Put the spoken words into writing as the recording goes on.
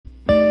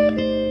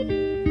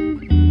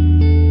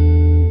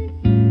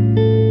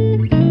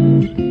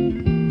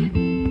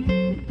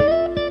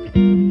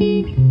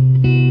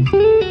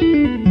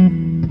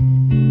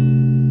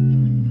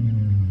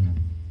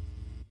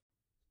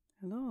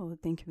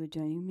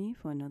me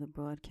for another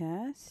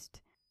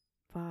broadcast.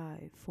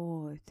 5,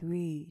 4,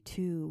 3,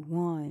 2,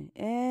 1,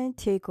 and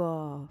take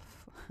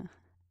off.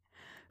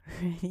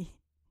 Ready?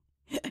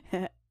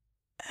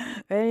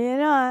 Ready or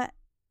not?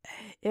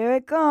 Here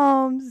it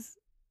comes.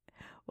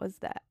 What's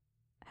that?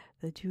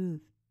 The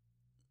truth.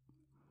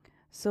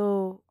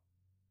 So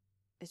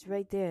it's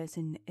right there.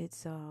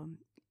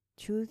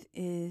 Truth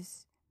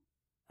is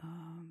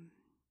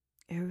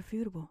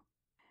irrefutable.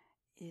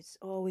 It's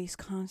always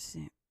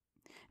constant.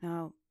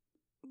 Now,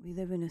 we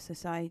live in a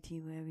society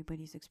where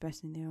everybody's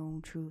expressing their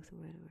own truth or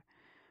whatever.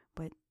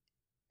 But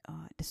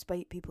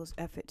despite people's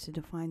efforts to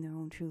define their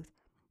own truth,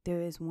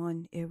 there is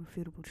one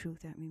irrefutable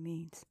truth that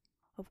remains.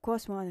 Of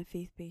course, we're on a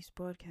faith-based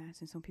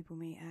broadcast, and some people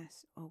may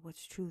ask, oh,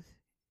 what's truth?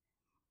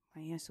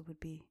 My answer would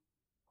be,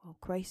 well,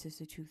 Christ is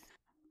the truth.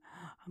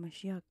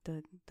 HaMashiach,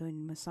 the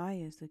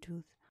Messiah, is the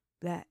truth.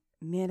 That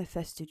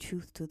manifested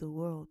truth to the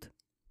world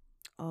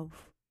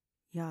of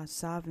Yah's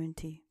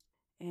sovereignty.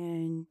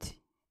 And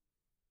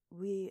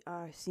we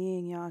are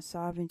seeing Yah's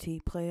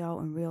sovereignty play out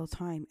in real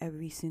time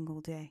every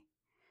single day.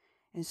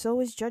 And so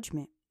is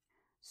judgment.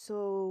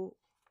 So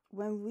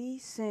when we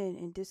sin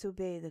and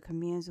disobey the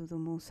commands of the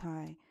Most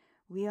High,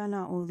 we are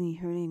not only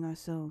hurting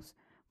ourselves,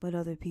 but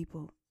other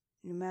people.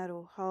 No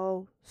matter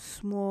how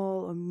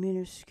small or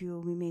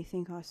minuscule we may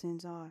think our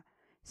sins are,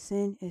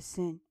 sin is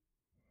sin.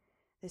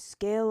 The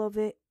scale of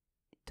it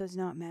does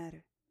not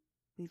matter.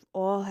 We've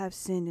all have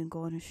sinned and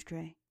gone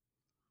astray.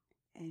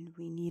 And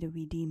we need a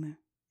Redeemer.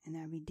 And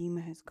that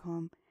Redeemer has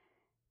come,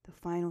 the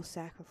final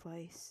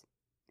sacrifice.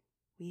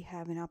 We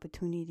have an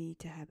opportunity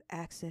to have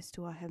access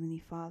to our Heavenly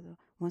Father.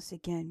 Once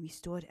again,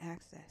 restored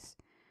access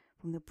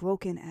from the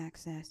broken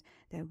access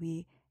that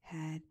we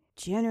had,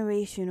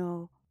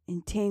 generational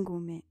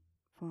entanglement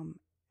from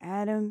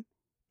Adam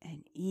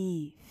and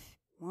Eve.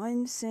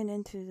 One sin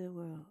into the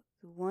world,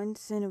 one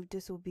sin of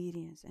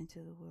disobedience into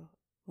the world,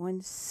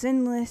 one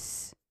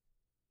sinless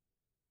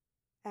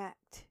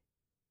act of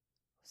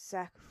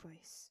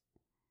sacrifice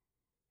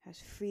has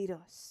freed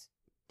us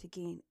to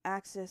gain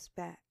access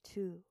back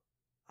to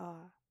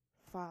our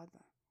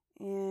Father.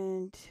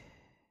 And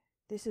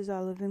this is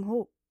our living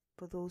hope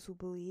for those who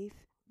believe.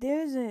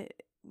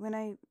 When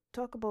I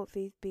talk about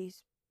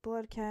faith-based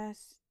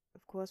broadcasts,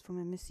 of course, from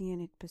a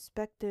Messianic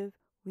perspective,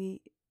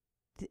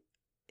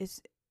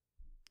 it's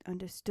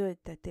understood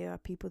that there are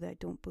people that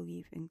don't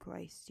believe in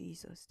Christ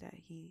Jesus, that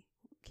he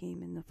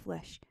came in the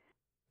flesh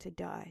to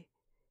die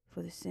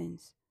for the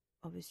sins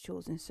of his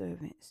chosen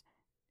servants,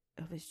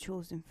 of his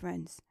chosen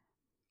friends,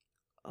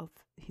 of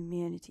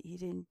humanity. He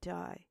didn't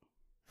die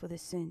for the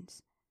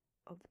sins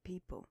of the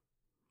people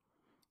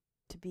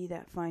to be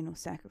that final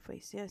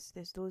sacrifice. Yes,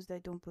 there's those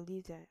that don't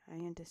believe that. I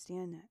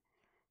understand that.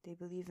 They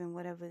believe in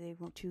whatever they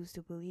will choose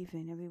to believe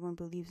in. Everyone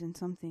believes in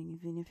something,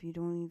 even if you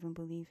don't even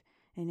believe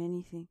in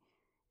anything.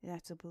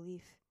 That's a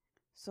belief.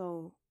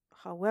 So,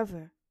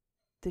 however,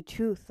 the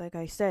truth, like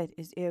I said,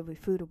 is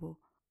irrefutable.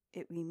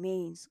 It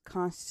remains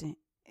constant.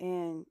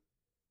 And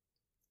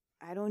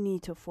I don't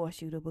need to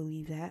force you to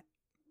believe that.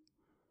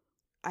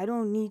 I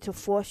don't need to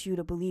force you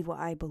to believe what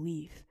I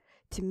believe.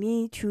 To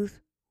me,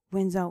 truth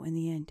wins out in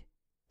the end.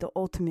 The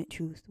ultimate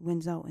truth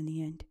wins out in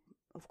the end.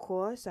 Of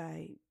course,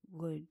 I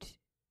would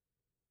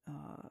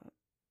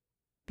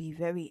be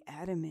very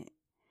adamant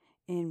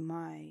in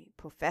my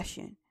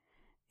profession,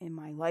 in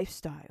my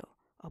lifestyle,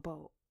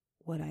 about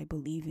what I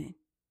believe in.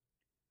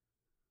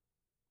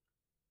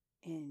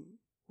 And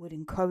would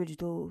encourage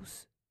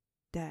those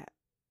that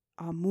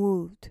are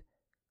moved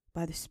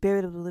by the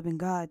Spirit of the living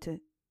God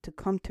to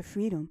come to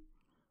freedom.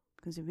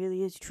 Because it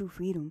really is true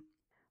freedom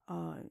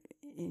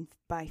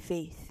by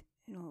faith.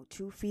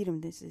 True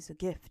freedom, this is a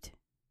gift.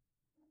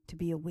 To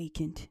be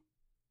awakened,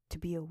 to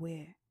be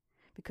aware.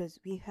 Because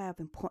we have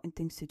important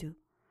things to do.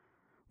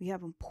 We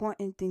have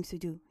important things to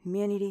do.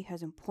 Humanity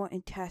has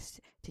important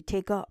tasks to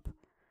take up.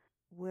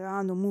 We're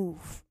on the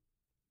move.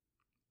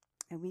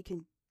 And we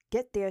can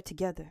get there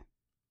together.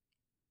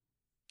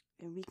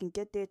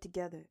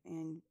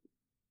 And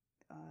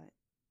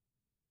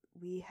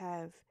we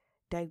have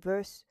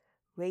diverse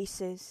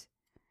races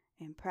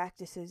and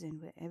practices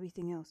and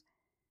everything else.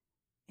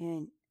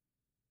 And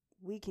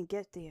we can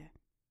get there.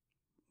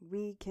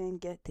 We can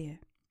get there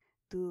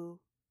through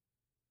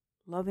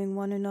loving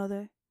one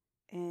another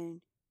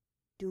and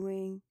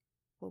doing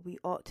what we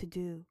ought to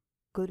do,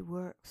 good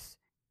works,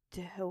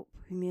 to help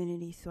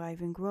humanity thrive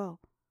and grow.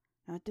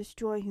 Not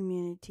destroy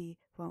humanity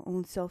for our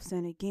own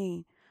self-centered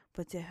gain,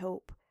 but to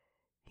help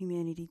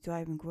humanity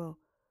thrive and grow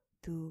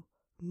through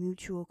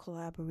mutual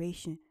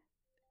collaboration,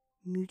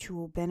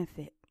 mutual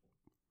benefit.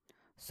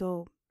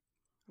 So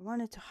I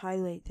wanted to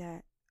highlight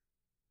that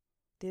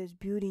there's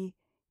beauty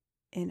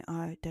in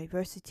our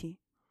diversity.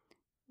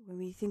 When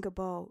we think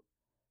about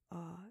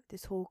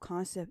this whole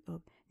concept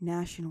of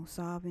national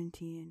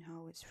sovereignty and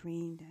how it's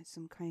framed as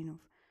some kind of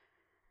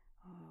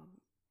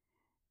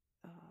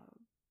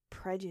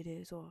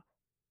prejudice or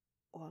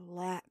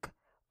lack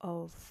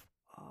of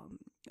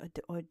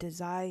or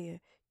desire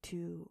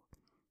to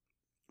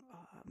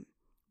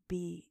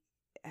be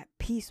at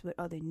peace with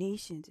other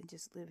nations and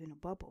just live in a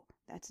bubble.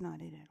 That's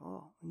not it at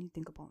all. When you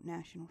think about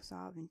national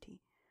sovereignty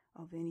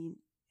of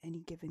any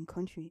given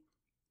country,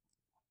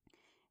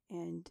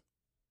 and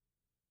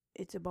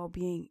it's about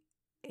being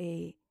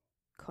a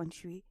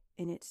country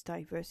in its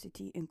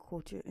diversity and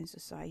culture and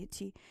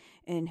society,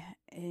 and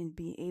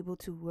being able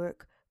to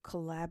work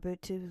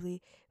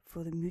collaboratively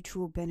for the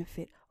mutual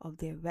benefit of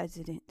their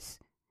residents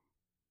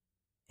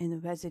and the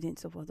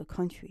residents of other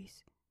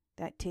countries.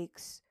 That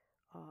takes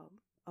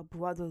a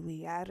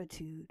brotherly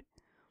attitude.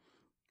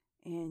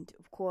 And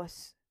of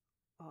course,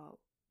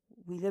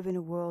 we live in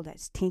a world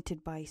that's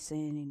tainted by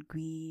sin and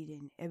greed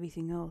and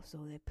everything else,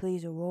 so that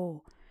plays a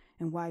role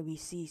in why we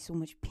see so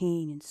much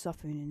pain and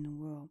suffering in the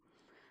world.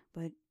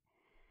 But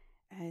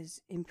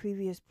as in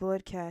previous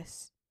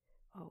broadcasts,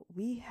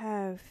 we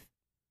have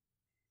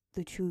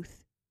the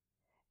truth,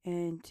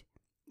 and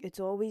it's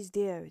always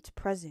there, it's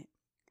present.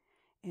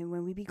 And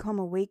when we become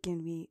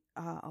awakened, we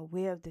are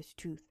aware of this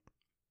truth,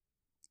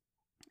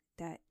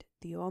 that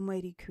the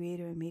Almighty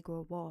Creator and Maker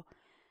of all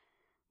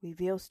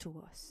reveals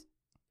to us.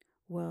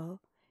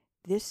 Well,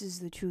 this is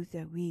the truth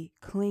that we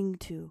cling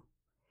to,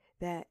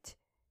 that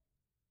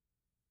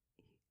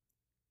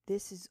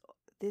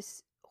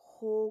this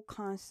whole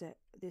concept,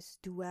 this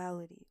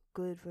duality,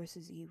 good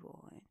versus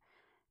evil, and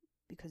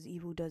because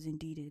evil does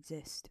indeed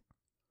exist.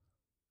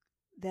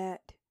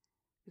 That,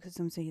 because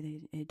some say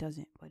that it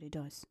doesn't, but it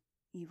does.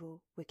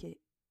 Evil, wicked,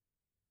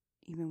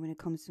 even when it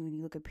comes to, when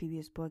you look at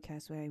previous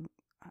broadcasts where I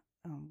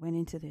went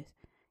into this,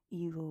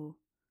 evil,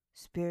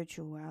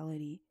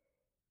 spirituality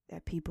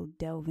that people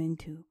delve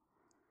into,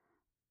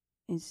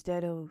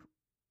 instead of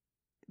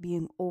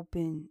being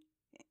open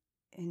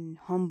and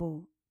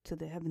humble to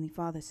the Heavenly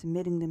Father,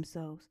 submitting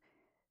themselves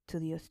to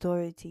the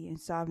authority and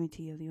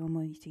sovereignty of the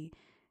Almighty,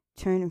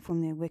 turning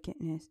from their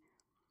wickedness,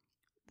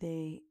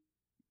 they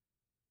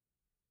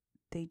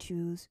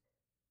choose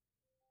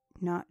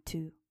not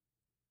to,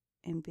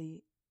 and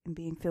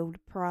being filled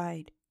with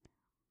pride,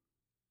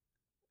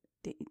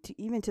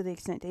 even to the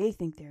extent they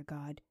think they're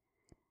God,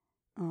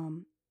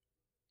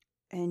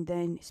 and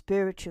then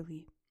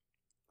spiritually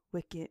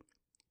wicked,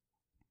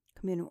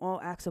 committing all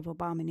acts of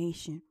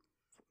abomination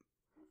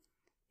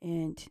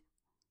and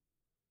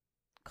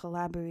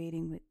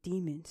collaborating with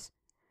demons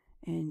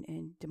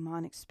and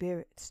demonic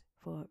spirits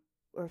for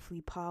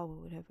earthly power,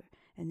 whatever,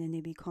 and then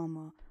they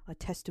become a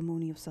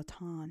testimony of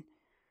Satan.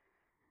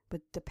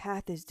 But the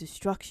path is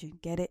destruction.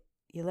 Get it?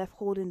 You're left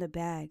holding the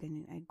bag.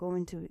 And I go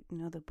into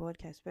another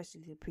broadcast,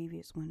 especially the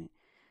previous one, and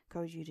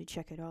encourage you to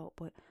check it out.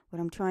 But what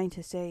I'm trying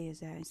to say is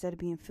that instead of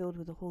being filled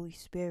with the Holy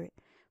Spirit,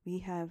 we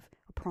have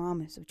a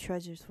promise of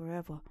treasures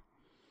forever.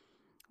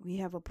 We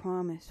have a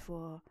promise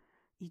for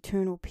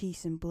eternal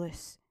peace and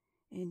bliss.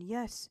 And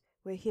yes,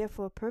 we're here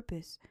for a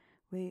purpose.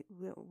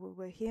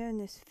 We're here in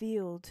this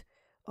field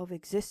of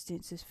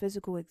existence, this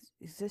physical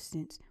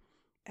existence.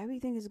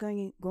 Everything is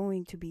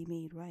going to be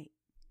made right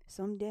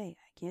someday.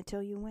 I can't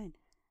tell you when.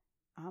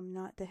 I'm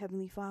not the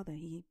Heavenly Father.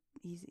 He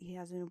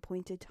has an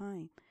appointed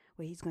time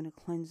where He's going to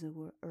cleanse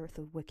the earth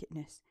of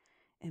wickedness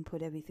and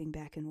put everything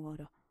back in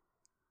order.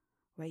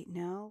 Right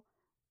now,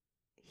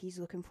 He's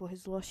looking for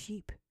His lost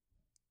sheep.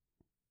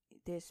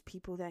 There's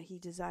people that He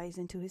desires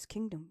into His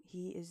kingdom.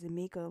 He is the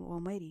Maker of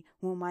Almighty.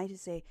 Who am I to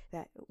say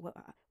that?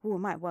 Who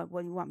am I? What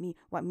do you want me?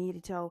 Want me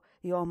to tell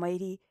the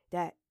Almighty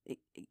that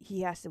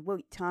He has to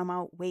wait, time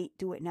out, wait,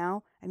 do it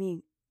now? I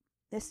mean,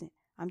 listen,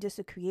 I'm just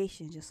a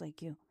creation, just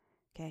like you.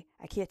 Okay,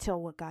 I can't tell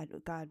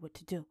God what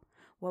to do.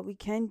 What we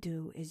can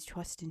do is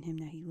trust in Him,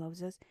 that He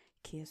loves us,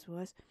 cares for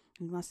us,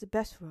 and He wants the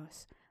best for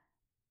us.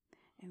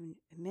 And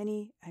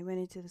I went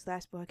into this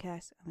last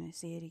broadcast, I'm going to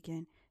say it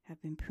again,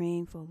 have been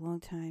praying for a long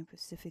time for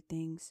specific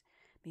things.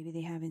 Maybe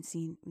we haven't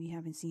seen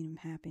them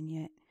happen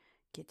yet.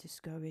 Get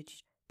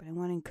discouraged. But I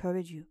want to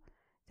encourage you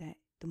that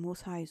the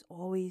Most High is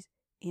always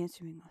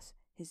answering us.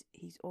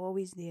 He's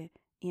always there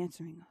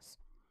answering us.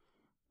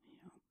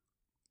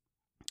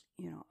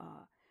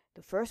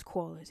 The first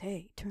call is,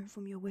 hey, turn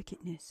from your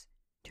wickedness.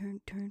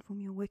 Turn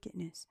from your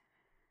wickedness.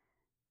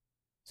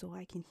 So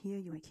I can hear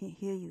you. I can't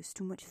hear you. It's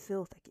too much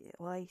filth.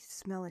 I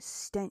smell a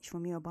stench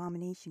from your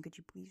abomination. Could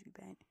you please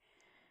repent?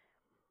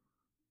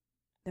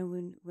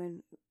 Then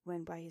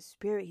when by His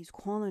Spirit He's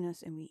calling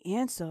us and we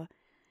answer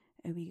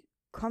and we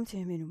come to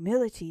Him in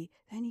humility,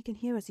 then He can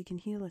hear us. He can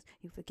heal us.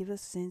 He'll forgive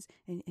us sins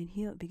and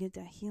begin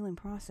that healing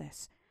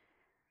process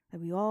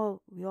that we all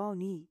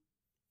need.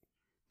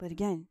 But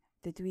again,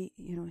 the three,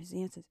 His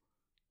answers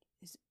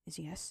is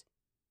yes.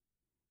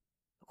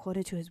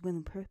 According to His will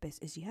and purpose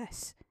is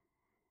yes.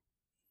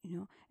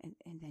 And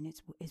then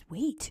it's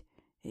wait.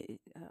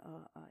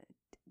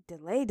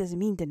 Delay doesn't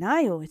mean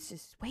denial. It's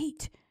just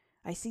wait.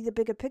 I see the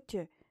bigger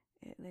picture.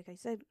 Like I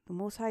said, the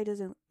Most High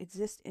doesn't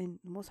exist in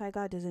the Most High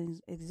God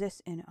doesn't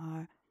exist in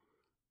our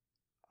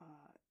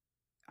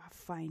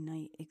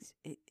finite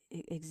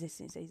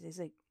existence. It's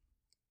like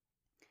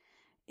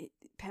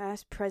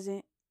past,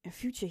 present, and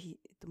future.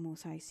 The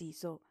Most High sees.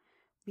 So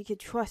we could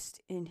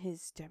trust in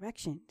His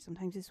direction.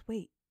 Sometimes it's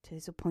wait to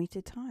His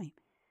appointed time.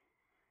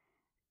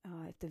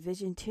 If the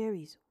vision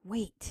tarries,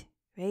 wait,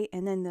 right?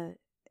 And then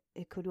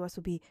it could also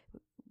be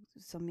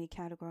some may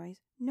categorize.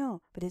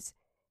 No, but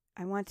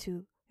I want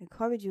to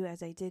encourage you,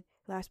 as I did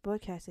last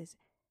broadcast, is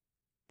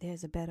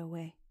there's a better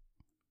way.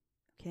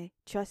 Okay?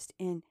 Trust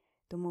in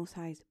the Most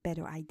High's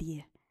better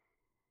idea.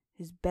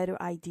 His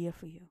better idea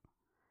for you,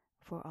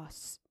 for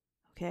us.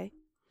 Okay?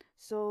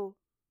 So,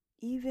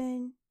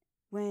 even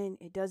when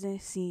it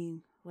doesn't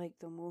seem like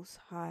the Most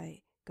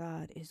High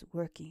God is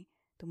working,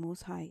 the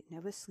Most High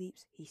never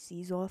sleeps. He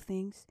sees all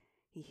things.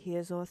 He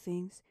hears all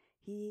things.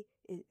 The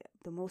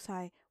Most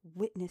High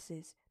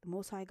witnesses. The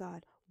Most High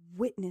God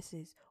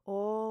witnesses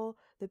all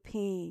the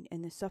pain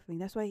and the suffering.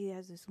 That's why he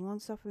has this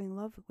long-suffering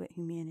love with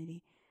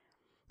humanity.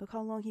 Look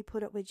how long he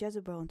put up with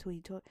Jezebel until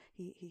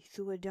he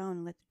threw her down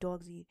and let the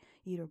dogs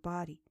eat her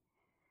body.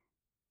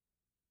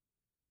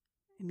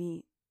 I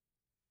mean,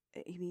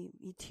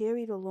 he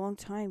tarried a long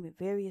time with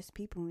various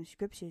people in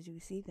scriptures. You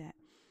see that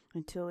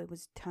until it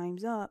was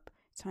time's up,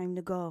 time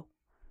to go.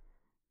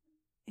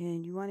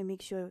 And you want to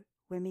make sure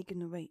we're making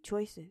the right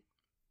choices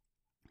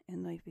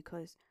in life,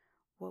 because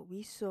what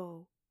we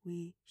sow,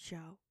 we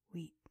shall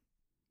reap.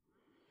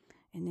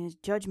 And there's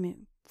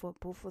judgment for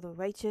both for the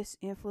righteous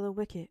and for the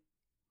wicked.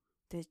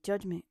 There's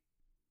judgment.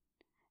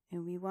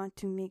 And we want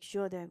to make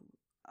sure that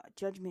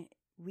judgment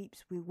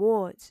reaps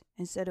rewards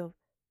instead of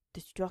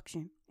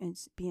destruction and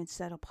being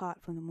set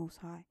apart from the Most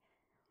High.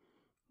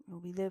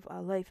 When we live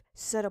our life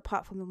set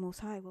apart from the Most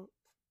High, well,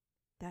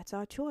 that's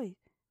our choice,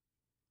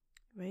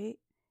 right?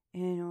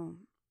 And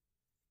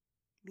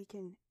we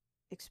can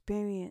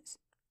experience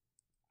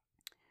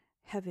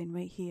heaven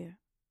right here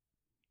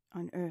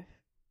on earth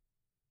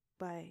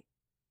by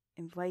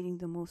inviting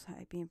the Most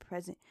High, being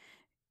present,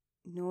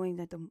 knowing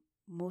that the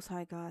Most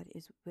High God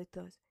is with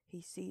us.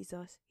 He sees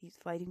us. He's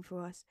fighting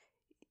for us.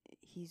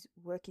 He's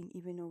working,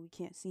 even though we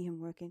can't see him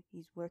working.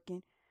 He's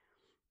working,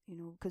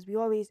 because we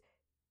always,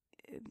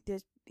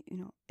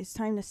 it's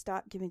time to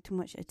stop giving too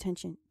much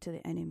attention to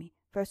the enemy.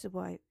 First of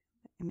all, I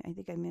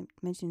think I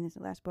mentioned this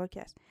in the last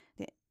broadcast.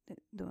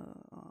 The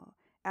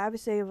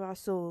adversary of our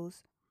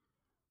souls,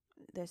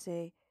 that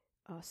say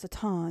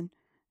Satan,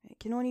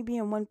 can only be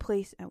in one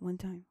place at one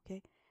time.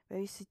 Okay,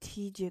 very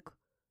strategic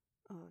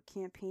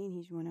campaign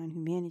he's run on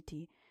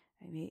humanity.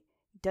 I mean,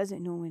 he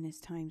doesn't know when his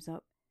time's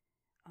up,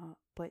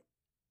 but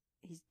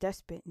he's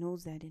desperate,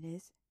 knows that it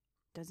is,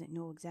 doesn't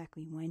know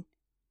exactly when.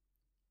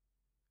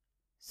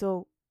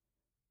 So,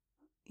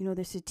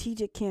 the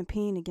strategic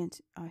campaign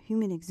against our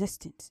human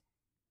existence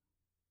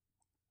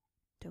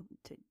to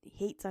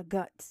hates our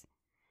guts.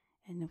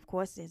 And of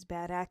course, there's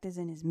bad actors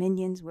and his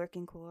minions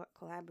working,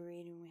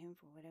 collaborating with him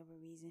for whatever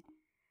reason.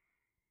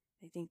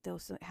 They think they'll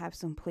have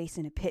some place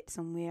in a pit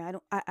somewhere.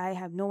 I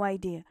have no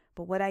idea.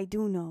 But what I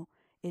do know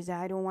is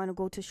that I don't want to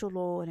go to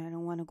Sheol, and I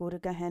don't want to go to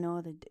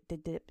Gehenna,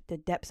 the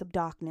depths of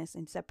darkness,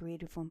 and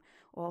separated from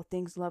all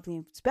things lovely,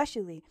 and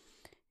especially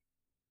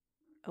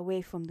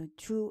away from the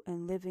true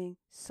and living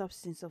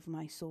substance of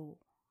my soul,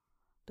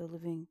 the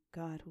living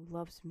God who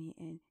loves me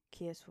and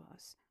cares for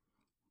us.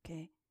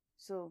 Okay,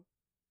 so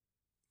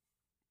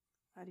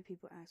a lot of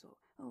people ask,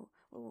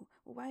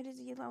 why does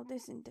he allow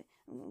this and that,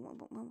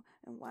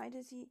 and why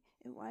does he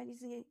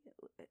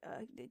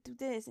do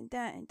this and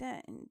that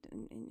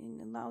and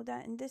allow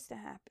that and this to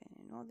happen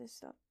and all this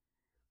stuff?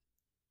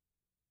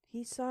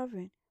 He's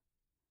sovereign.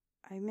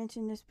 I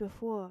mentioned this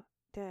before,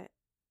 that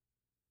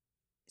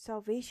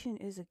salvation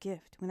is a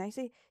gift. When I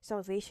say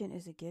salvation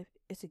is a gift,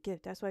 it's a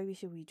gift. That's why we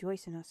should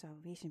rejoice in our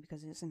salvation,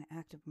 because it's an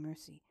act of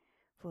mercy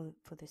for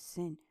the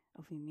sin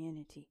of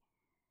humanity.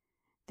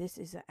 This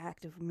is an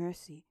act of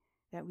mercy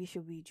that we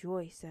should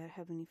rejoice that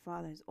Heavenly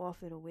Father has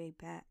offered a way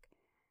back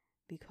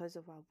because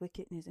of our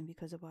wickedness and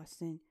because of our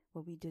sin,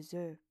 what we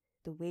deserve.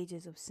 The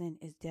wages of sin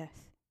is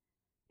death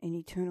and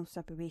eternal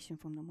separation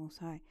from the Most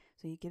High.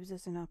 So he gives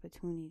us an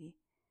opportunity.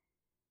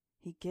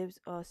 He gives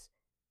us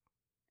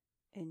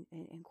and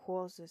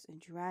calls us and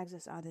drags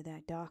us out of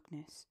that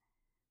darkness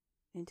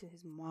into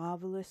his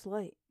marvelous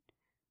light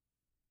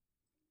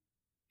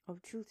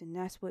of truth. And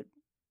that's what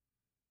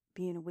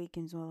being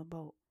awakened is all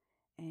about.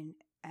 And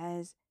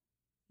as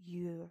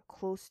you're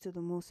close to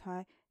the Most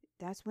High,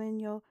 that's when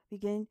you'll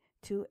begin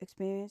to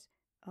experience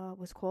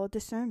what's called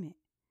discernment.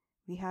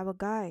 We have a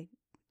guide,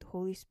 the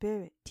Holy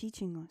Spirit,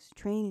 teaching us,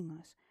 training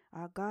us,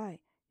 our guide,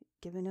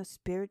 giving us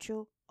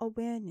spiritual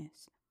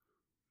awareness.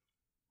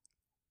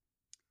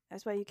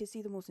 That's why you can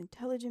see the most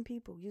intelligent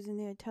people using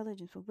their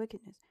intelligence for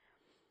wickedness.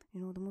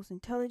 The most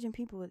intelligent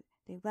people,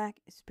 they lack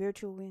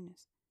spiritual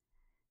awareness.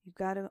 You've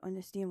got to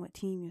understand what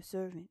team you're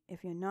serving.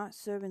 If you're not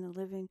serving the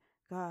living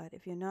God,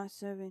 if you're not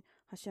serving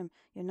Hashem,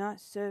 you're not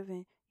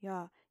serving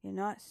Yah, you're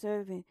not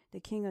serving the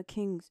King of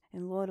Kings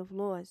and Lord of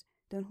Lords,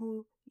 then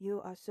who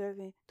you are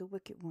serving? The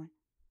wicked one.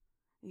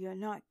 You're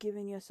not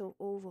giving yourself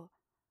over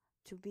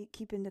to be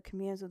keeping the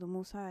commands of the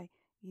Most High.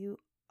 You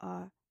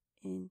are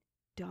in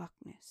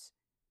darkness.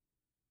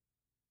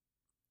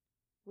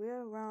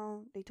 We're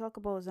around, they talk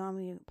about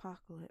zombie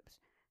apocalypse.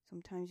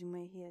 Sometimes you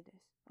may hear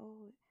this.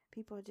 Oh,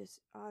 people are just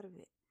out of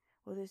it.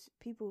 Well, there's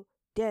people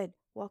dead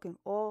walking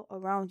all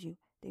around you.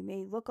 They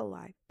may look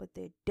alive, but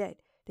they're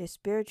dead. They're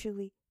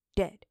spiritually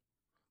dead.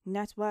 And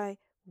that's why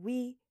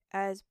we,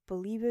 as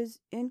believers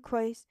in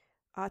Christ,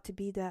 are to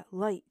be that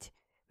light.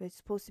 We're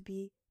supposed to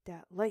be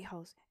that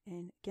lighthouse.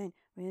 And again,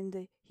 we're in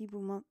the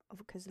Hebrew month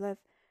of Kislev.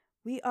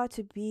 We are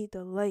to be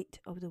the light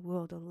of the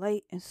world, the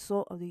light and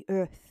salt of the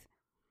earth.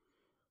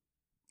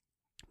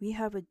 We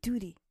have a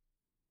duty.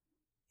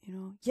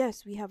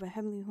 Yes, we have a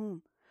heavenly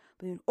home.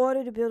 But in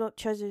order to build up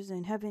treasures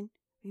in heaven,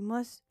 we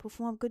must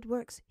perform good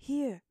works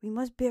here. We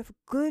must bear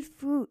good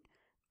fruit,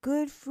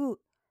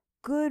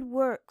 good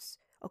works,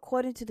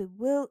 according to the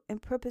will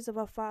and purpose of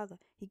our Father.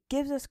 He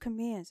gives us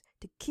commands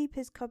to keep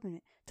His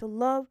covenant, to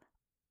love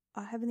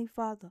our Heavenly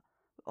Father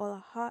with all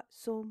our heart,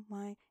 soul,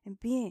 mind, and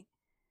being.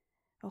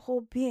 Our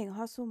whole being,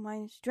 heart, soul,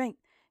 mind, and strength.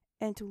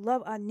 And to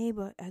love our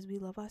neighbor as we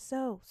love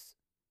ourselves.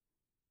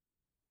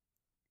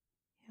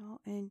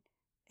 And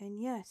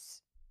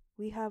yes,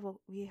 we have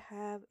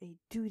a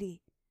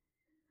duty.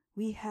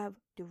 We have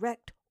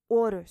direct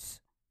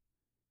orders.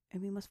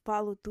 And we must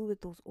follow through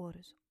with those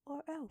orders.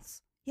 Or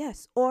else.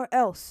 Yes, or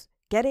else.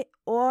 Get it?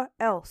 Or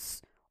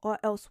else. Or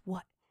else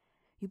what?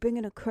 You're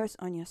bringing a curse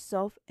on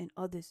yourself and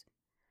others.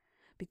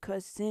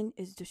 Because sin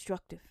is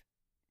destructive.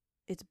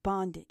 It's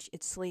bondage.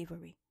 It's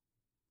slavery.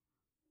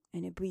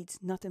 And it breeds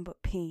nothing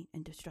but pain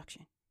and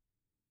destruction.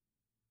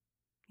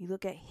 You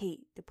look at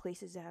hate, the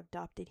places that have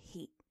adopted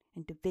hate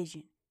and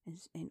division,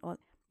 and all,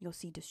 you'll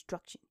see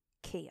destruction,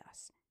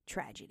 chaos,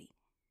 tragedy.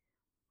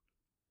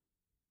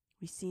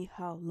 We see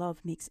how love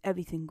makes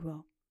everything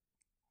grow.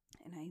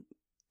 And I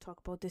talk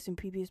about this in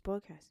previous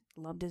broadcasts.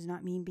 Love does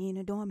not mean being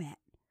a doormat.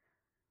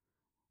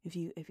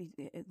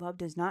 Love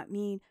does not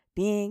mean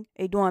being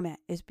a doormat.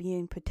 It's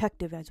being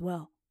protective as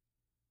well.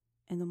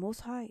 And the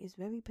Most High is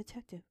very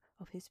protective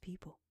of His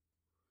people.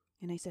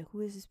 And I said, who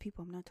is His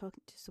people? I'm not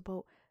talking just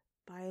about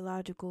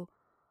biological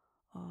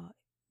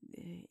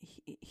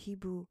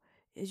Hebrew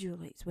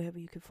Israelites, wherever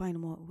you can find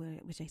them all,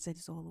 which I said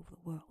is all over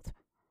the world.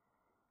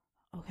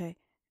 Okay?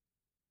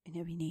 In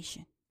every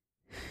nation.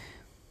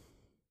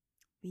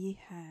 We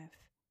have,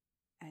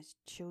 as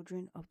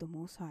children of the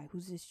Most High,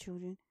 who's His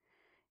children?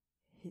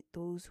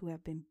 Those who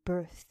have been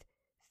birthed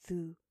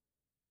through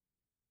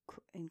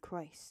in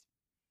Christ.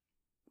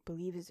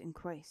 Believers in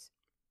Christ.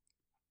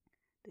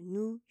 The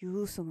New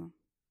Jerusalem.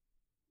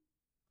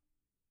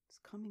 It's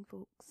coming,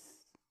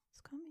 folks.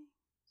 It's coming.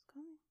 It's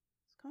coming.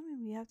 It's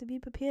coming. We have to be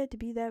prepared to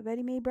be that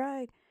ready-made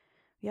bride.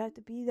 We have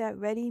to be that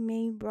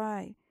ready-made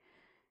bride.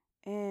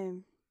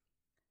 And,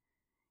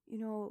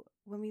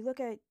 when we look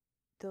at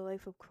the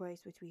life of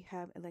Christ, which we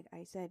have, like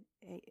I said,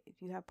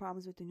 if you have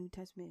problems with the New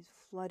Testament, it's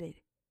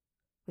flooded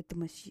with the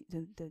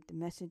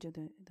message of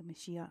the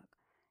Mashiach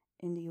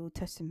in the Old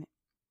Testament.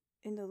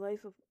 In the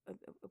life of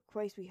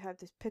Christ, we have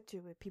this picture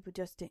where people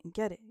just didn't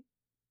get it.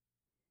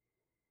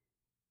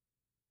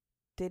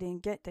 They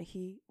didn't get that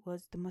He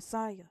was the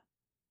Messiah.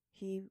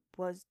 He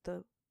was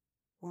the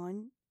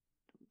one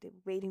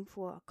waiting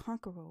for a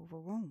conqueror over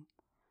Rome.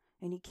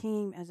 And He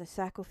came as a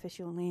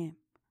sacrificial lamb.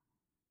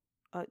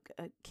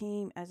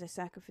 Came as a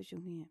sacrificial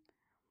lamb.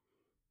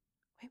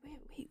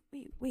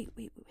 Wait.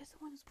 Where's the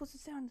one who's supposed to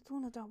sit on the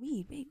throne of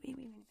David?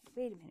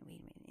 Wait a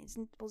minute.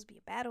 Isn't it supposed to be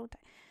a battle?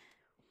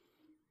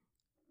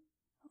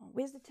 Oh,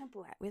 where's the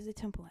temple at? Where's the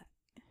temple?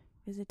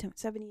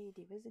 70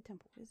 AD. Where's the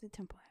temple at? Where's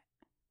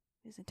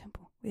the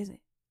temple? Where's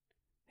it?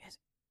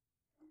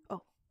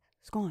 Oh,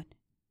 it's gone.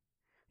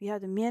 We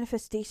have the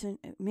manifestation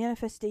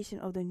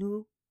of the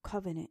new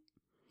covenant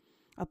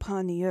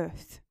upon the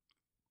earth.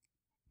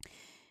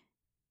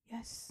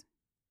 Yes.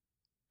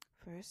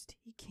 First,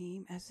 He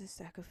came as a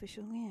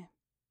sacrificial lamb.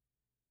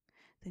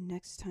 The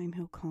next time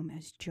He'll come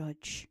as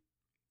judge.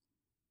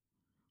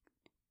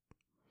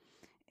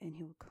 And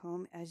He'll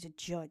come as a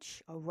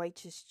judge, a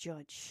righteous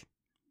judge.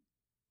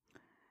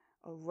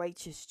 A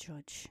righteous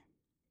judge.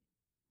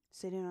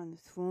 Sitting on the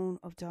throne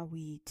of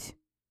David.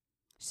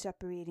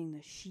 Separating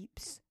the sheep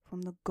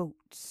from the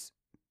goats.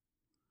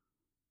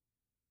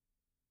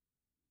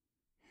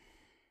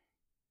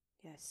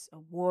 Yes, a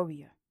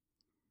warrior.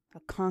 A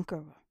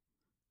conqueror.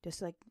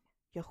 Just like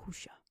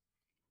Joshua.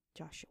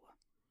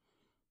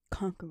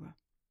 Conqueror.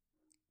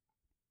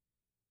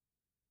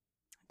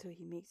 Until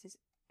He makes His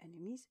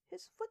enemies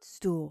His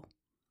footstool.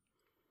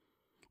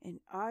 And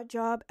our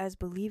job as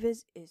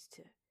believers is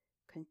to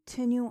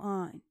continue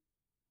on.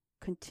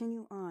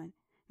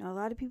 Now, a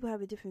lot of people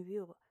have a different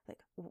view of like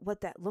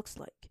what that looks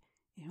like,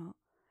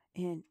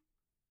 and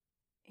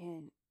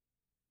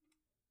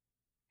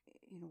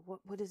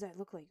what does that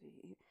look like?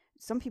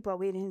 Some people are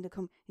waiting Him to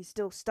come. He's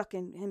still stuck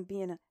in Him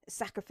being a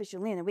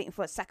sacrificial lamb and waiting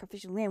for a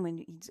sacrificial lamb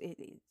when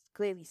it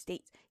clearly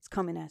states He's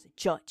coming as a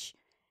judge.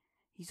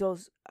 He's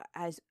also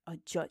as a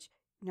judge.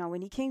 Now,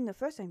 when He came the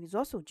first time, He was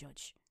also a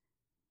judge.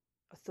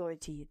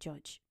 Authority, a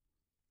judge.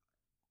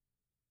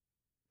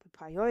 But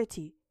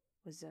priority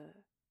was a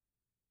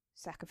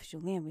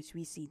sacrificial lamb, which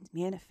we see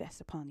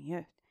manifest upon the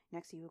earth.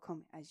 Next, He will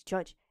come as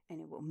judge,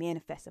 and it will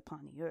manifest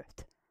upon the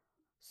earth.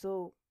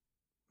 So,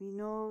 we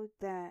know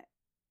that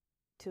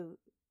to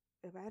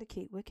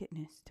eradicate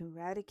wickedness, to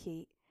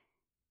eradicate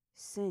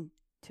sin,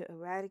 to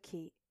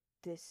eradicate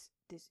this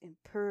and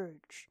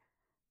purge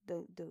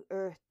the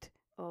earth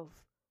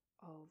of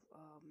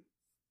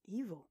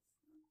evil.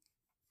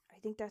 I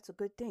think that's a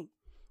good thing.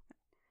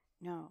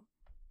 Now,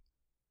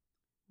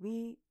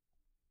 we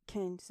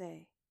can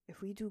say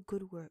if we do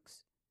good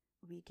works,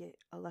 we get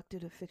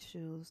elected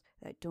officials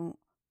that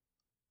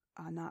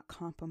are not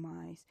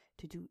compromised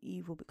to do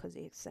evil because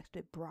they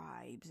accepted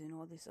bribes and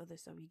all this other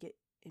stuff. We get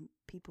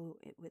people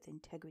with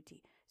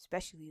integrity,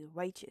 especially the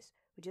righteous.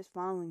 We're just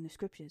following the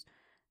scriptures.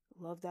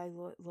 Love thy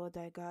Lord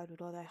thy God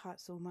with all thy heart,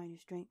 soul, mind, and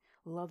strength.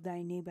 Love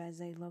thy neighbor as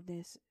they love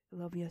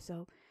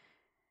yourself,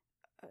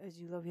 as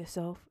you love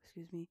yourself.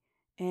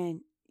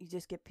 And you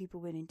just get people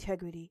with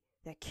integrity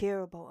that care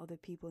about other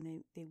people,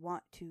 and they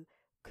want to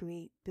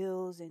create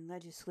bills and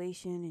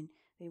legislation, and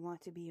they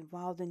want to be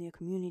involved in their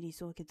community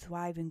so it can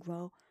thrive and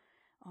grow.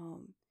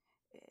 And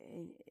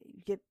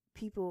you get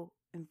people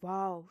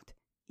involved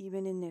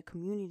even in their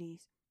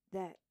communities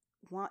that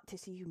want to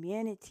see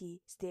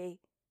humanity stay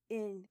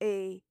in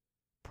a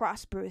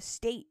prosperous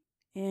state,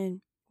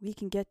 and we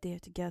can get there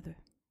together.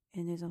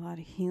 And there's a lot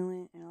of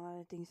healing and a lot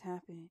of things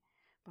happening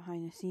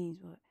behind the scenes,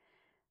 but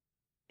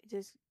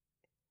just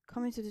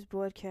coming to this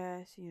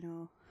broadcast,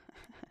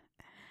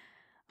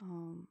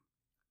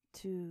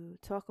 to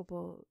talk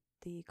about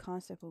the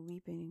concept of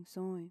reaping and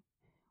sowing.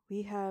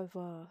 We have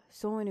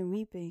sowing and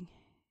reaping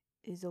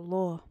is a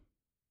law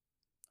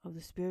of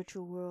the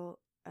spiritual world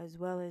as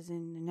well as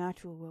in the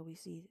natural world. We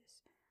see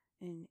this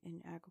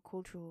in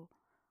agricultural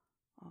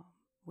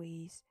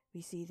ways.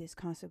 We see this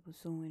concept of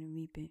sowing and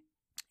reaping.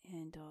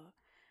 And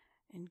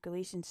in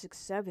Galatians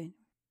 6:7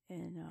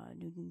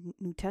 in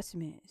New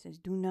Testament, it says,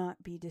 "Do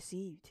not be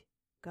deceived.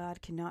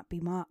 God cannot be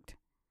mocked.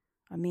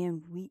 A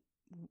man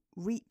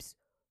reaps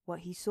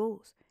what he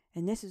sows."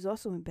 And this is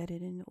also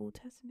embedded in the Old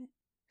Testament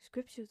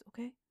scriptures,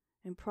 okay?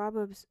 In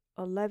Proverbs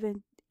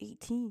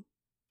 11:18, it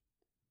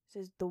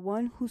says, "The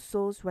one who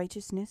sows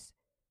righteousness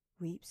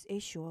reaps a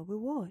sure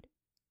reward.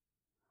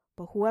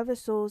 But whoever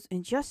sows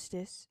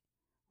injustice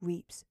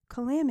reaps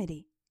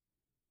calamity."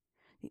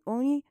 The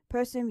only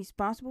person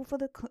responsible for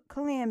the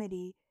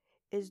calamity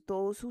is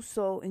those who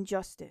sow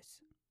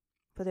injustice,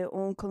 for their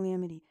own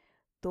calamity.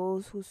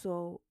 Those who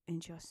sow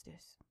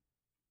injustice.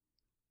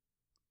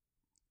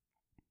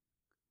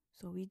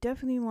 So we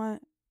definitely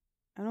want,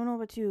 I don't know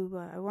about you,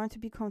 but I want to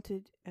be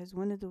counted as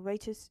one of the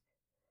righteous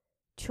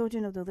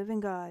children of the living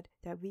God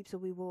that reaps a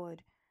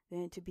reward,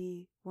 than to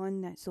be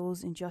one that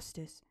sows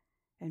injustice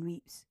and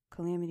reaps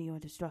calamity or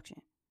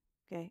destruction,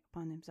 okay,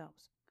 upon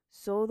themselves.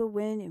 Sow the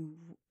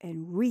wind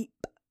and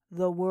reap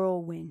the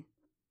whirlwind.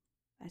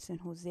 That's in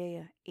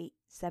Hosea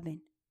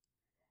 8:7.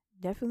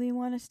 Definitely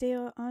want to stay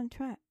on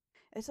track.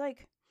 It's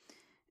like,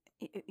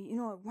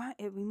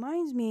 it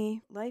reminds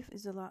me, life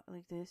is a lot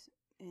like this.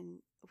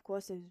 And of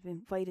course, there's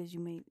been fighters you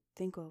may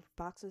think of,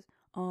 boxers.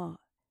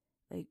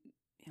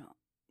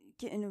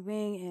 Get in the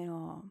ring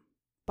and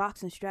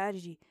boxing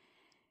strategy.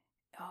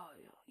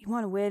 You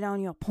want to wear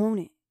down your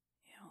opponent.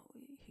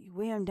 You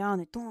wear him down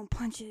and throwing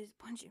punches,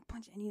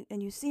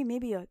 and you see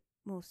maybe a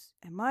most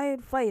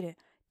admired fighter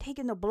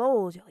taking the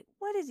blows. You're like,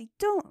 what is he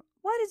doing?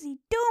 What is he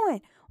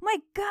doing? Oh my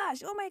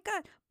gosh!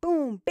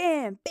 Boom,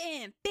 bam,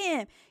 bam,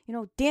 bam.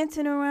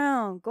 Dancing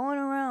around, going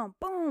around,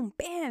 boom,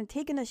 bam,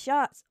 taking the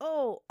shots.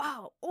 Oh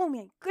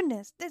my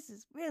goodness, this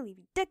is really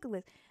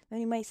ridiculous. Then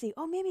you might say,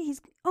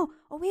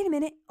 wait a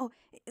minute. Oh,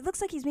 it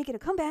looks like he's making a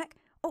comeback.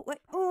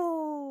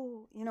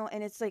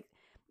 And it's like,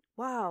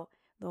 wow,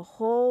 the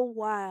whole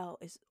while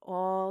is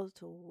all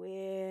to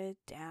wear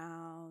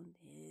down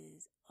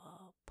his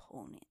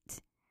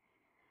opponent.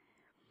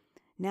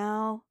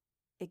 Now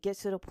it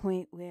gets to the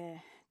point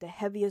where the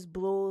heaviest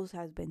blows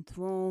has been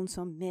thrown,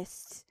 some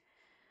missed,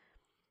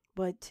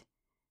 but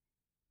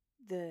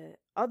the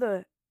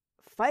other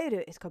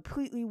fighter is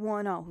completely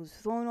worn out, who's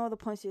throwing all the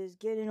punches,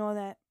 getting all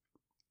that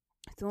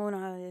thrown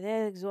out of it.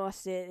 They're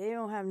exhausted, they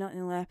don't have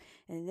nothing left,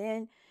 and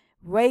then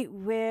right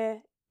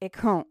where it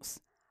counts,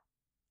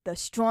 the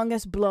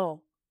strongest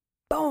blow,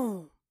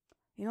 boom,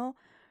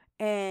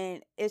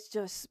 and it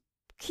just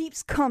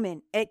keeps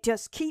coming. It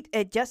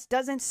just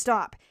doesn't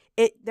stop.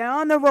 They're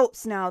on the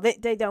ropes now.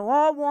 They're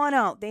all worn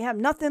out. They have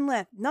nothing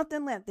left.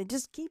 They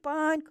just keep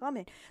on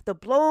coming. The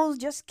blows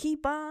just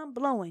keep on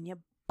blowing. You're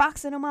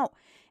boxing them out,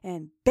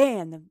 and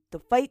bam, the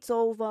fight's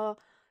over.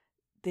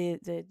 They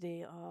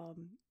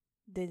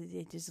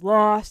just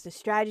lost. The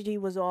strategy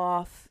was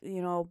off.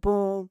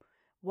 Boom.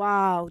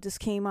 Wow, this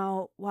came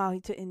out. Wow,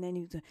 and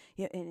then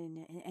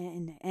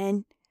in the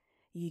end,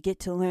 you get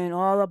to learn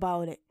all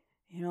about it.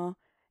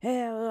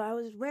 Hey, I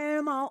was wearing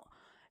him out.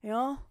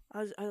 I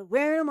was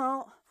wearing him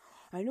out.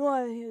 I knew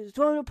he was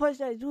throwing a punch,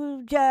 I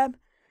threw a jab,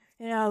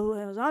 and I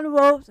was on the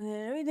ropes, and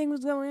then everything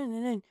was going,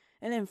 and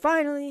then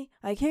finally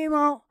I came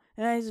out,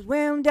 and I just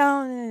wear him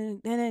down,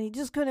 and then he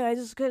just couldn't. I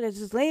just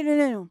laid it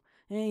in him,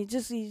 and he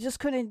just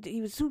couldn't.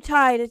 He was too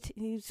tired.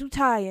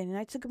 And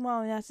I took him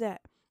out, and that's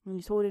that. And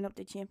he's holding up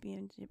the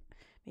championship.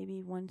 Maybe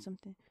he won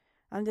something.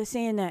 I'm just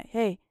saying that,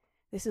 hey,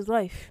 this is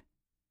life,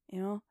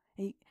 there's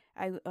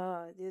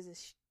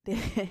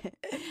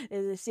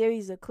a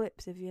series of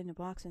clips if you're into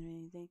boxing or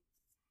anything.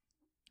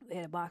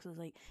 Yeah, the boxer's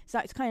like,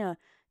 it's kind of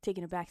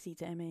taking a backseat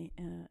to MA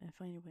and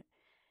finding it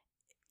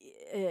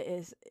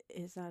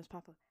is not as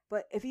popular.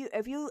 But if you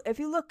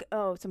look,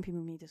 oh, some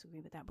people may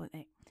disagree with that, but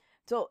hey,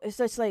 so it's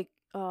just like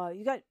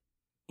you got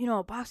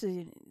boxers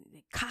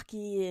they're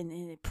cocky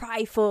and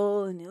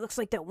prideful and it looks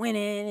like they're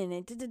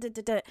winning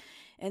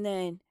and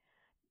then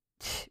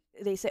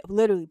they say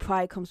literally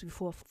pride comes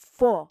before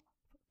fall.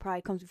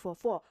 Pride comes before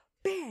fall.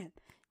 Bam,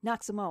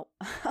 knocks them out.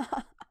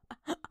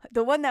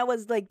 The one that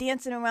was like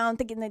dancing around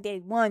thinking that they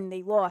won,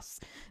 they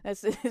lost.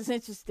 It's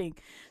interesting.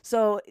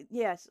 So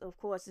yes, of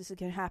course, this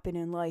can happen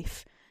in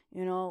life.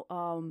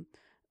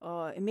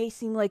 It may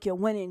seem like you're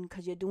winning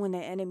because you're doing the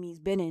enemy's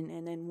bidding,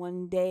 and then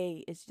one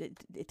day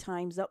it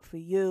time's up for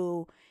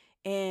you,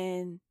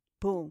 and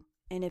boom.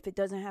 And if it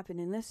doesn't happen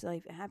in this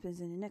life, it happens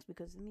in the next.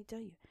 Because let me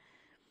tell you,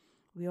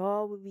 we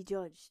all will be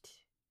judged.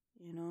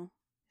 It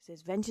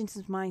says, "Vengeance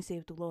is mine,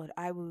 saith the Lord.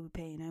 I will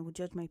repay, and I will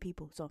judge my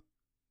people." So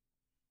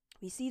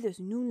we see this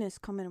newness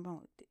coming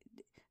around.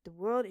 The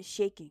world is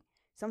shaking.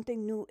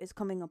 Something new is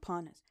coming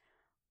upon us.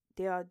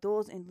 There are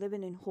those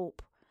living in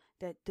hope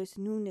that this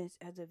newness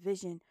has a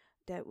vision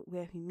that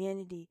where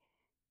humanity,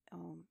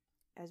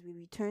 as we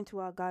return to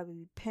our God, we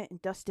repent in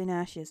dust and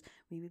ashes.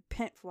 We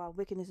repent for our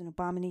wickedness and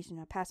abomination,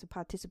 our passive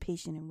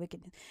participation in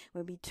wickedness.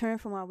 When we turn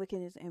from our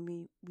wickedness and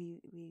we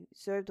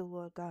serve the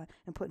Lord God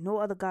and put no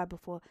other God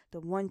before the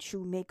one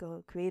true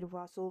maker, creator of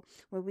our soul.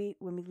 When we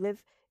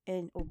live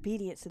in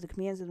obedience to the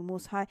commands of the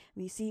Most High,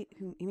 we see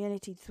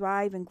humanity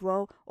thrive and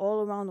grow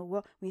all around the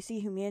world. We see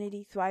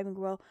humanity thrive and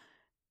grow.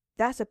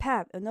 That's a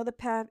path. Another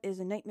path is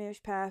a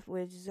nightmarish path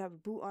where you just have a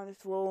boot on the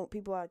floor.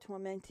 People are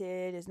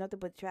tormented. There's nothing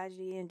but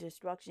tragedy and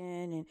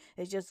destruction, and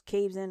it just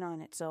caves in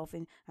on itself.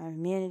 And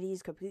humanity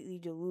is completely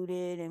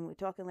diluted, and we're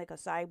talking like a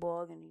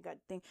cyborg, and you got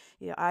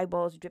your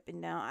eyeballs dripping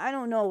down. I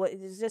don't know what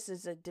it is. This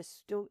is a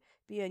dystopia,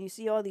 and you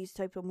see all these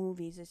type of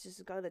movies. It's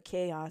just got the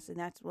chaos, and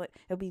that's what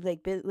it'll be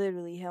like.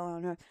 Literally hell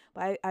on earth.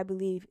 But I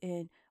believe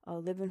in a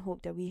living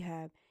hope that we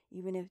have,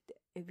 even if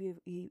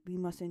we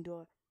must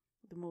endure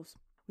the most.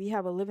 We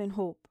have a living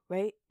hope,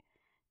 right?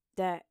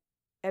 That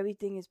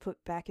everything is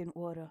put back in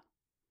order.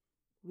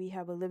 We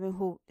have a living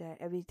hope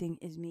that everything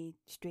is made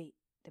straight.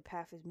 The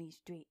path is made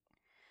straight.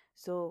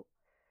 So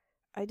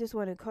I just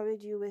want to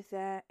encourage you with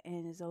that.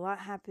 And there's a lot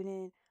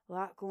happening, a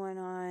lot going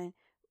on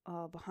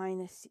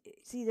behind the scenes.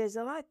 See, there's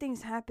a lot of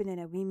things happening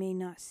that we may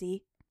not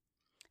see.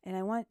 And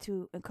I want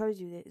to encourage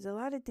you that there's a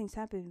lot of things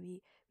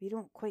happening we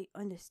don't quite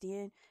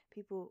understand.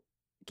 People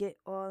get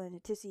all in a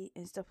tizzy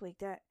and stuff like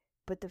that.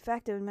 But the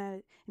fact of the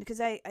matter,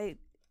 because I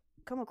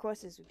come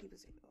across this when people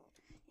say, "Oh,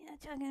 you're not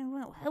talking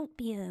about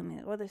helpium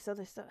and all this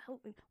other stuff."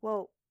 Helping.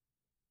 Well,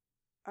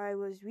 I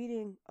was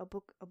reading a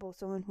book about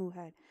someone who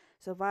had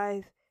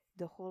survived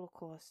the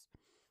Holocaust.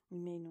 You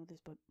may know this,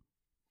 but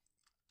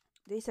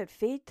they said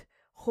faith,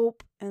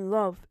 hope, and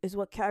love is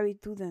what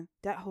carried through them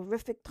that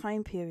horrific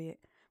time period.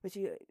 Which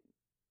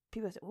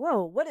people say,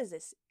 "Whoa, what is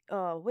this?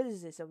 What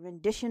is this? A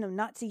rendition of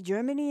Nazi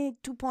Germany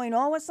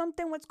 2.0 or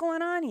something? What's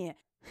going on here?"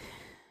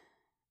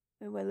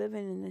 We're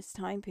living in this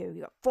time period.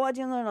 We got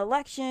fraudulent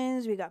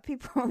elections. We got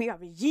people. We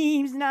got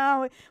regimes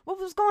now. What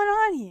was going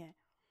on here?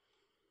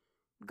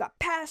 We got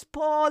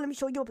passport. Let me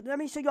show you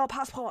a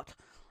passport.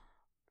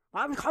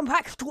 I'm coming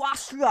back to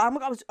Austria.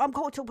 I'm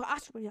going to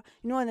Austria.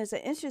 And there's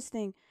an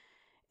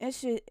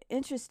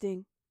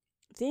interesting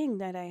thing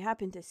that I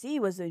happened to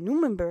see was the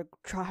Nuremberg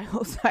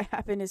trials. I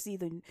happened to see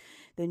the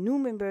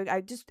Nuremberg.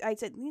 I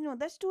said,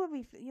 let's do let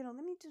me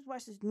just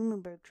watch this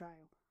Nuremberg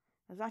trial.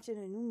 I was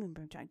watching the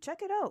Nuremberg trial.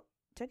 Check it out.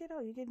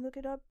 You can look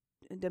it up.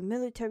 The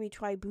military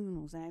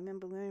tribunals. And I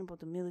remember learning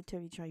about the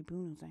military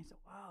tribunals. And I said,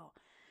 wow,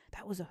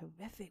 that was a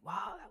horrific.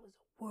 Wow, that was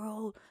a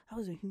world. That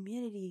was a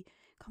humanity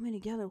coming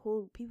together.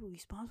 Hold people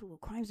responsible for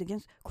crimes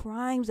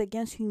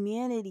against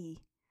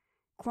humanity.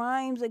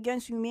 Crimes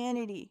against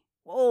humanity.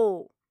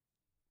 Whoa.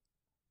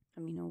 I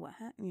mean, what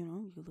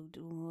happened? You could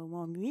do a little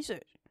more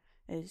research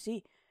and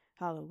see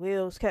how the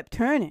wheels kept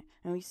turning.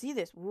 And we see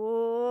this.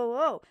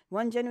 Whoa.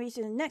 One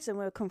generation to the next, and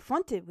we're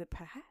confronted with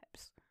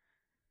perhaps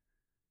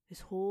this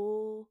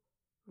whole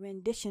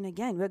rendition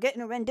again. We're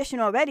getting a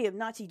rendition already of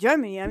Nazi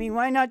Germany. I mean,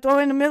 why not throw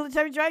in the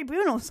military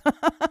tribunals?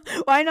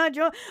 Why not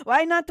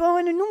throw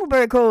in the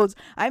Nuremberg codes?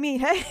 I mean,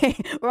 hey,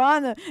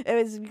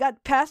 we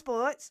got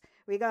passports.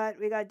 We got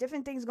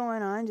different things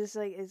going on. Just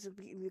like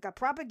we got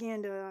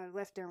propaganda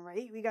left and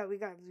right. We got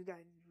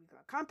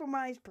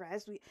compromised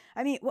press.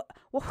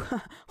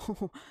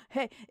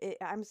 Hey,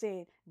 I'm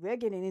saying we're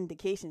getting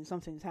indication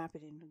something's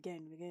happening.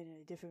 Again, we're getting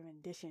a different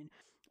rendition.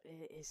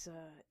 It's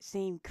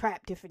same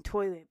crap, different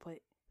toilet. But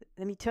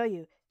let me tell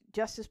you,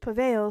 justice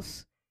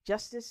prevails.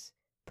 Justice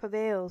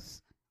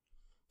prevails.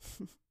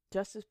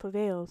 Justice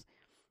prevails.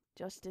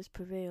 Justice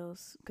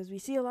prevails. Because we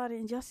see a lot of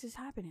injustice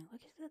happening.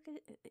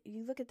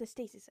 Look at the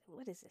states. It's like,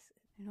 what is this?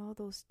 And all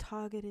those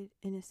targeted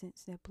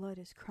innocents, their blood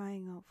is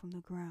crying out from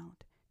the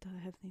ground to the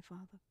Heavenly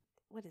Father.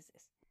 What is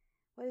this?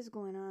 What is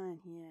going on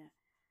here?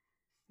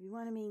 We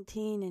want to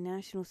maintain the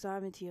national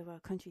sovereignty of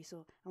our country.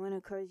 So I want to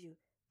encourage you.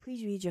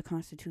 Please read your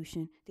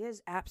Constitution.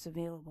 There's apps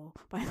available,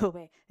 by the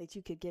way, that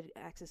you could get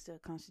access to the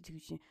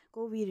Constitution.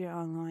 Go read it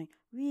online.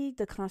 Read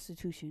the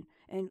Constitution.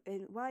 And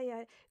while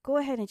you're go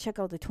ahead and check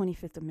out the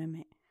 25th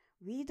Amendment.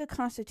 Read the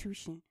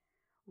Constitution.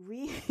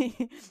 Read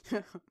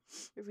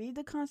read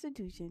the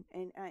Constitution.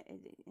 And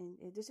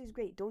this is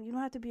great. You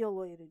don't have to be a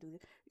lawyer to do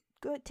this.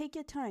 Go take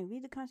your time.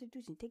 Read the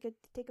Constitution. Take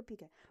a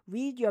peek at it.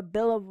 Read your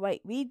Bill of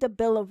Rights. Read the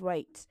Bill of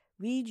Rights.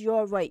 Read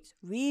your rights.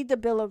 Read the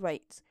Bill of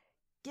Rights.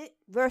 Get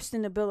versed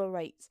in the Bill of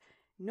Rights.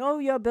 Know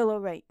your Bill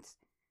of Rights.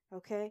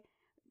 Okay?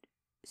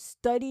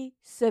 Study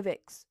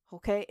civics.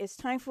 Okay? It's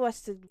time for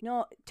us to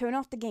turn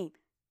off the game.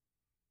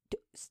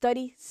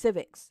 Study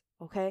civics.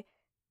 Okay?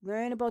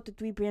 Learn about the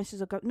 3 branches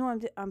of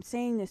government. No, I'm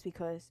saying this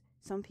because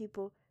some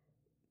people,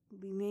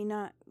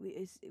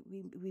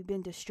 we've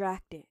been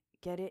distracted.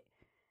 Get it?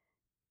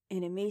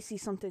 And it may seem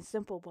something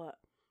simple, but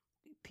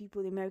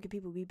the American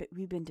people,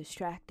 we've been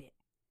distracted.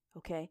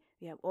 Okay?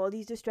 We have all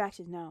these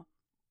distractions now.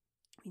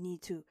 We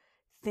need to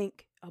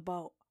think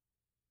about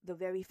the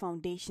very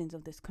foundations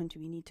of this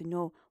country. We need to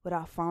know what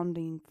our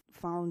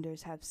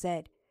founders have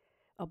said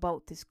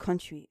about this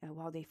country and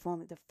how they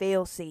formed it, the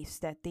fail-safes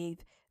that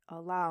they've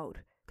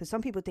allowed. Because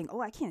some people think,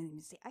 I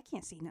can't say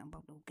nothing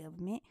about no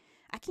government.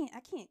 I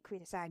can't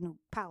criticize no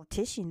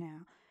politician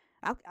now.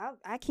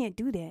 I can't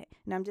do that.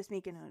 And I'm just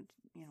making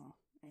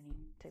any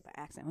type of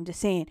accent. I'm just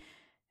saying,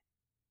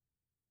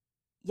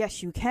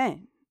 yes, you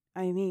can.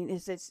 I mean,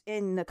 it's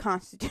in the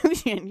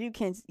Constitution.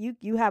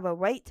 You have a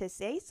right to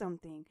say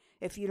something.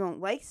 If you don't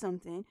like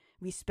something,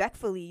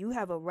 respectfully, you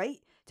have a right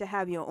to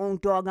have your own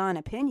doggone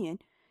opinion,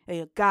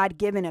 a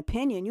God-given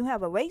opinion. You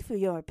have a right for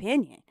your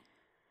opinion.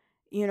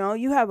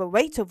 You have a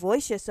right to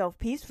voice yourself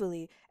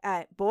peacefully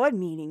at board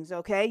meetings,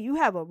 okay? You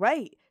have a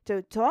right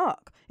to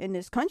talk in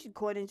this country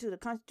according to the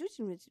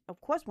Constitution, which, of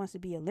course, wants to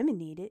be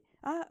eliminated.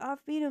 Our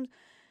freedoms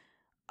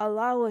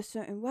allow us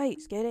certain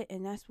rights, get it?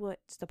 And that's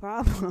what's the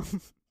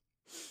problem.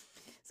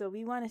 So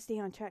we want to stay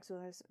on track.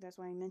 So that's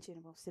why I mentioned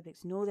about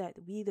civics. Know that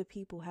we, the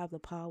people, have the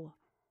power.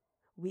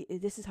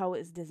 This is how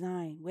it's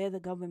designed. We're the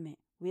government.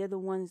 We're the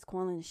ones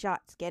calling the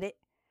shots. Get it?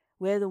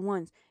 We're the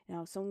ones.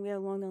 Now, somewhere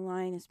along the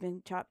line, it's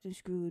been chopped and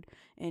screwed,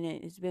 and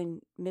it's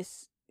been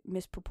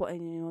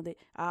misproportioned. That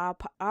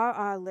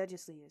our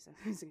legislators are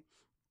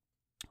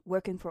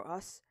working for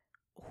us.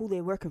 Who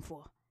they working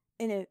for?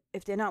 And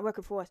if they're not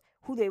working for us,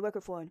 who they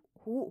working for? And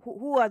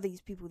who are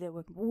these people they're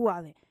working for? Who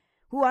are they?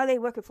 Who are they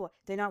working for?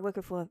 They're not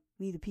working for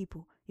we the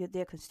people,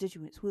 their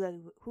constituents. Who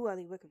are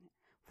they working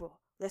for?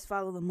 Let's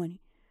follow the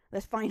money.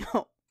 Let's find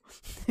out.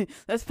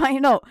 Let's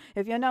find out.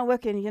 If you're not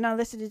working, you're not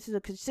listening to the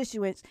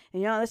constituents,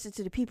 and you're not listening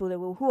to the people,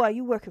 who are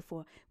you working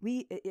for?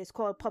 It's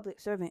called public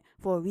servant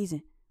for a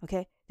reason.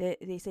 Okay?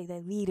 They say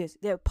they're leaders.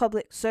 They're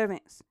public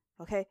servants.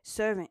 Okay?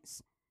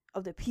 Servants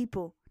of the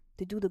people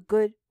to do the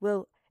good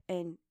will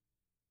and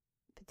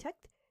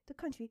protect the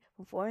country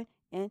from foreign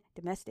and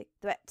domestic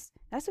threats.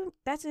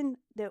 That's in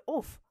their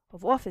oath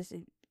of office.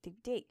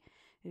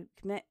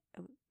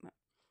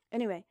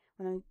 Anyway,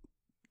 what I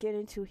get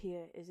into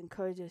here is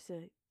encourage us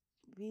to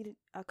read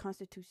our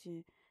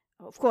Constitution.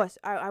 Of course,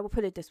 I will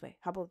put it this way.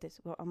 How about this?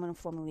 Well, I'm going to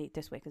formulate it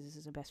this way because this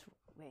is the best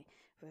way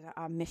for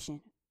our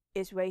mission.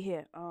 It's right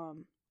here.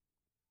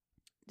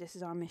 This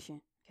is our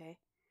mission. Okay,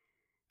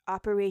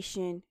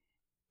 Operation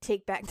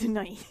Take Back the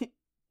Night.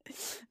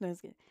 No,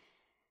 it's good.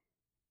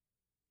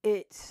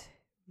 It's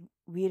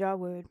read our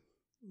word,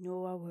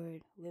 know our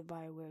word, live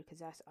by our word, because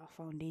that's our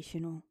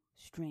foundational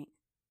strength.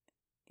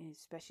 And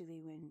especially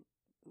when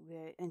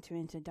we're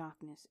entering into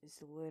darkness, it's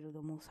the word of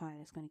the Most High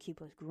that's going to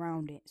keep us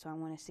grounded. So I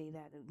want to say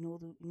that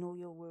know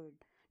your word,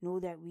 know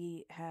that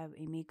we have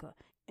a maker,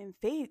 and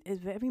faith is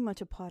very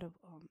much a part of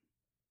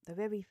the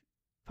very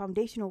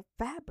foundational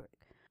fabric,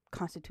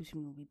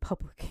 constitutional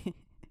republic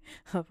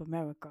of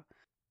America.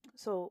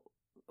 So,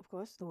 of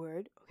course, the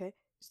word. Okay,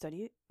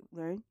 study it,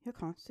 learn your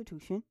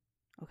Constitution.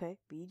 Okay,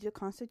 read your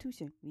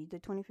Constitution. Read the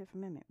 25th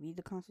Amendment. Read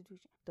the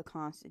Constitution. The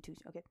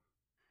Constitution. Okay.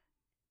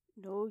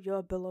 Know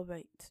your Bill of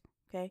Rights.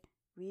 Okay.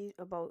 Read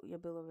about your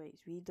Bill of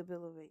Rights. Read the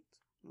Bill of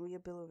Rights. Know your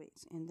Bill of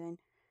Rights. And then,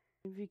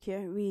 if you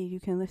can't read, you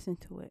can listen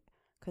to it,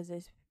 because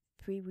there's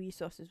free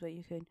resources where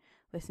you can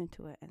listen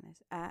to it, and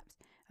there's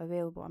apps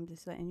available. I'm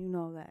just letting you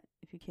know that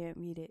if you can't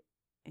read it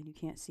and you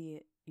can't see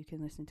it, you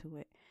can listen to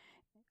it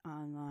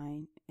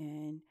online.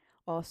 And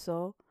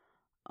also,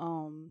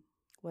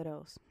 what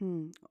else?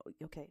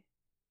 Okay.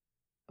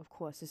 Of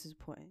course, this is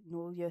important.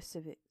 Know your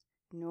civics.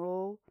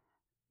 Know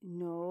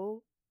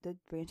the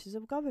branches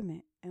of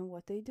government and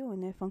what they do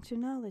and their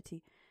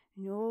functionality.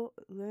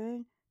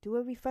 Learn, do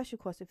a refresher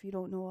course if you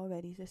don't know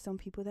already. There's some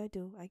people that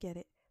do. I get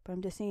it. But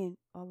I'm just saying,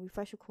 a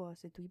refresher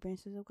course, the 3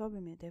 branches of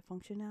government, their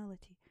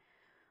functionality.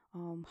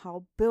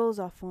 How bills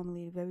are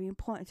formulated. Very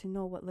important to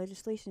know what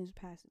legislation is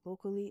passed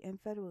locally and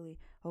federally.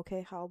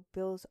 Okay, how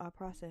bills are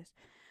processed.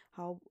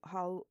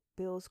 How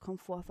bills come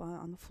forth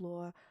on the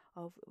floor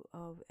of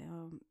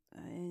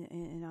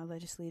in our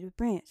legislative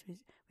branch,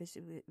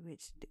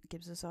 which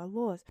gives us our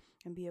laws,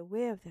 and be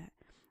aware of that.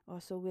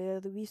 Also, where are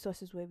the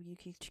resources where you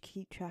can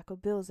keep track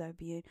of bills that are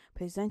being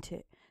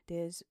presented?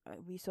 There's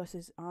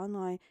resources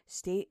online,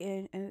 state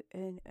and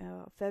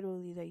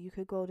federally, that you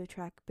could go to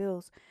track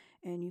bills,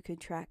 and you can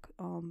track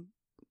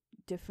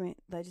different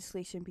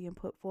legislation being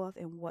put forth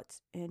and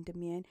what's in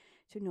demand,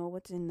 to know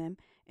what's in them,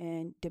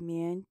 and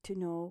demand to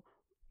know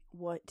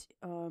what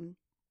and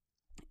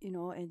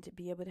to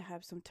be able to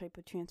have some type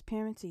of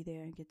transparency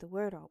there and get the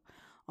word out.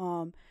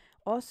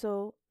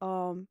 Also,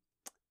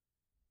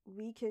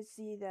 we can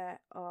see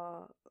that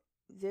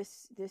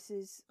this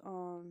is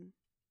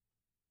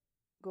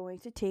going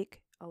to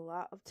take a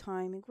lot of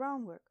time and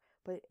groundwork,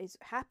 but it's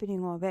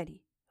happening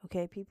already.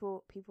 Okay,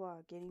 people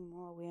are getting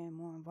more aware and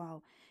more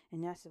involved,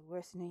 and that's the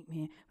worst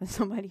nightmare for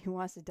somebody who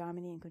wants to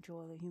dominate and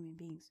control other human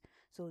beings.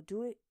 So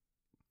do it.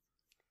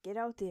 Get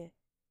out there,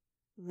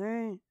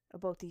 learn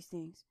about these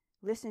things,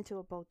 listen to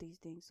about these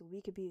things, so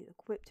we could be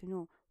equipped to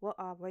know what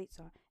our rights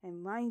are.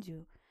 And mind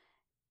you,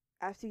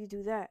 after you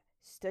do that,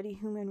 study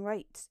human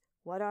rights.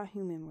 What are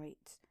human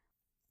rights?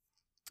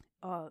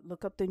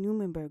 Look up the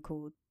Nuremberg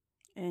Code,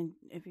 and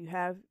if you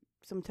have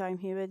some time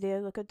here or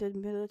there, look at the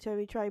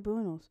military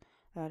tribunals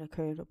that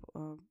occurred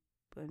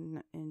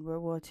in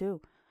World War II.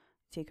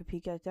 Take a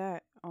peek at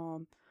that.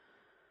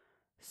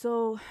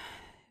 So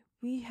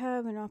we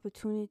have an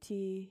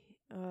opportunity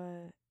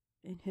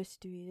in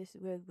history.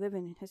 We're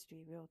living in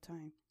history real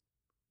time.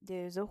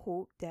 There's a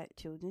hope that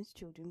children's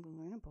children will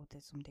learn about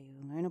this someday.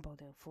 Will learn about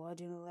the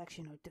fraudulent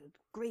election, or the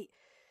great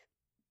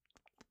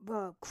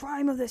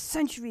crime of the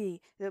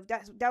century.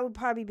 That would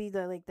probably be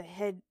the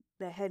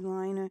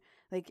headliner,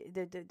 like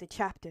the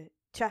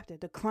chapter,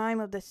 the crime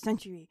of the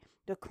century,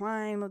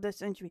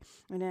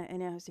 and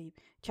then I see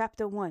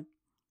chapter 1.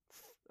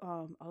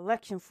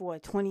 Election for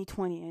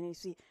 2020, and you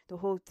see the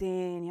whole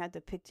thing, and you have the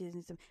pictures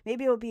and stuff.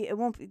 Maybe they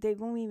won't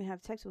even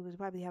have text, but they'll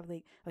probably have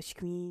like a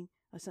screen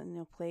or something.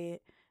 They'll play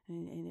it,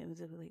 and it was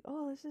like,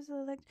 oh, this is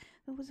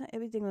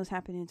everything was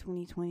happening in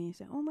 2020. And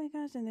said, oh my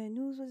gosh, and the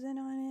news was in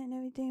on it, and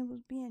everything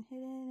was being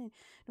hidden, and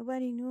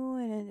nobody knew,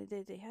 and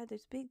they had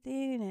this big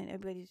thing, and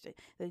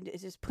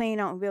it's just playing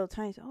out in real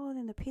time. So, oh,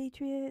 then the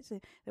Patriots,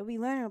 and they'll be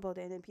learning about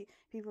that, and then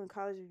people in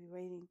college will be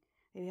writing.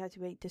 They had to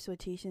write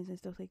dissertations and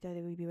stuff like that.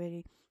 They would be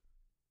writing.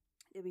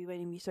 They'll be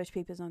writing research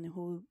papers on the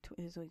whole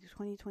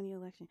 2020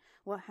 election,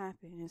 what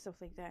happened, and stuff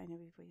like that. And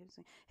everybody was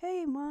saying,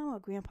 hey, Mom or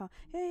Grandpa,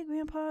 hey,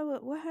 Grandpa,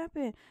 what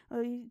happened?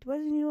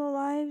 Wasn't you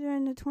alive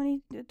during the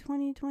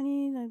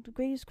 2020, the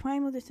greatest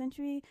crime of the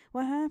century?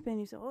 What happened?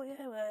 He said, oh,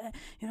 yeah, well,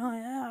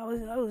 yeah, I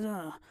was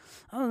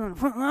on the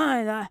front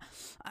line.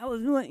 I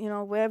was doing,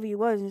 wherever he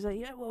was. And he's like,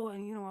 yeah, well,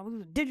 I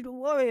was a digital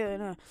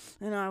warrior,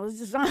 and I was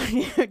just on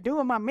here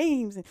doing my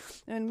memes.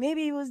 And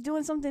maybe he was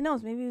doing something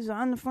else. Maybe he was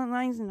on the front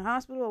lines in the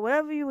hospital, or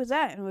wherever he was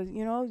at. And was,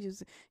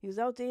 he was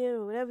out there,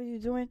 or whatever you're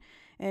doing,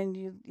 and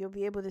you'll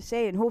be able to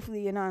say it. And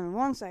hopefully you're not on the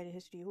wrong side of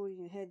history, holding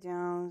your head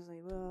down. It's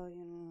like, well,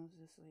 it's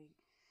just like,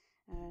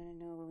 I don't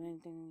know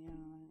anything,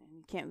 and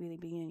you can't really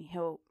be any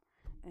help.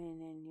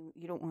 And then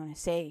you don't want to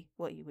say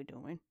what you were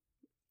doing,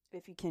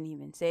 if you can't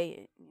even say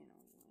it.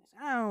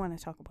 I don't want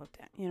to talk about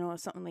that, or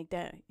something like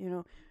that.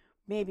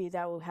 Maybe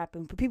that will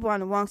happen. For people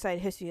on the wrong side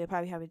of history, they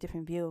probably have a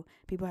different view.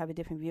 People have a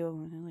different view,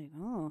 and they're like,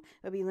 oh,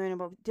 they'll be learning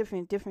about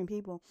different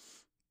people.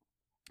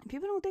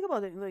 People don't think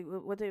about it, like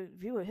what they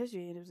view of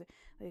history, and it was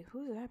like,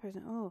 who's that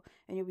person? Oh,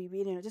 and you'll be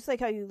reading it, just like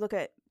how you look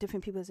at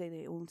different people say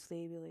they own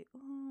slave. You're like,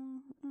 oh,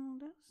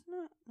 that's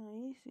not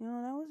nice.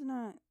 That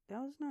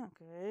was not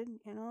good.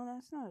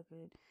 That's not a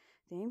good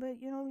thing. But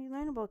you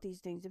learn about these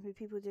things. Different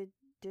people did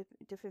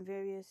different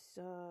various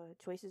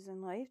choices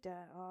in life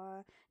that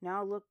are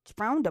now looked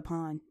frowned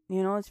upon.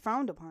 It's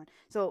frowned upon.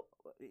 So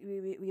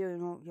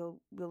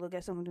you'll look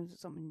at somebody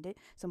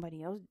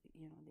somebody else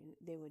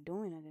they were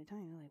doing at the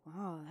time. You're like,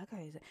 wow, that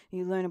guy is.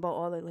 You learn about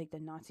all the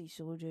Nazi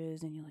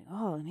soldiers, and you're like,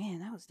 oh man,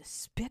 that was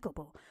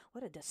despicable.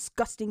 What a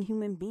disgusting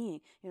human being.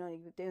 They're like,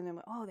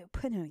 oh, they're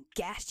putting him in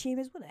gas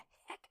chambers. What the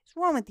heck is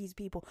wrong with these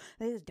people?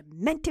 They're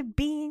demented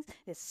beings.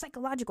 They're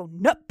psychological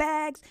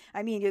nutbags.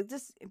 I mean,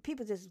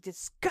 people just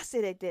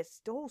disgusted at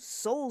this. The whole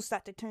soul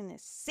start to turn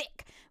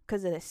sick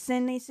because of the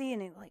sin they see,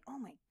 and they're like, oh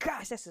my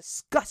gosh, that's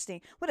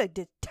disgusting. What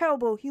a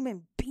terrible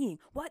human being.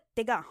 What,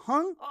 they got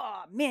hung?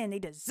 Oh man, they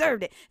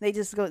deserved it. They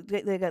just go,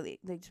 they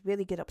just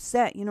really get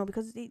upset,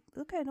 because they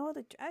look at all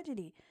the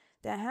tragedy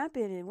that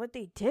happened and what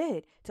they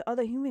did to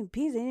other human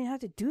beings. They didn't have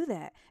to do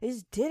that. They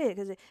just did it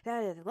because they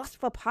had a lust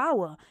for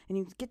power, and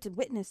you get to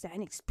witness that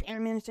and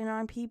experimenting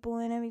on people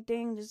and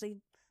everything. Just like,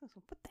 what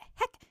the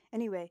heck?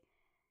 Anyway,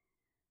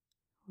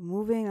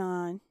 moving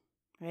on,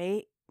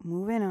 right?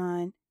 Moving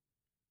on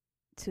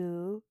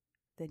to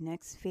the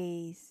next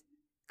phase,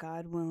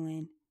 God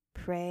willing.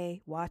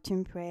 Pray, watch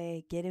and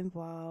pray, get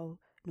involved,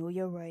 know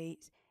your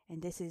rights.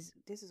 And this is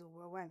a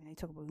worldwide when they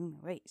talk about human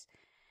rights.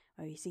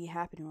 You see it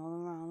happening all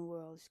around the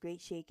world. It's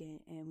great shaking,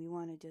 and we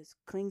want to just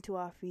cling to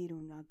our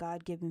freedom, our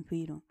God-given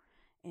freedom.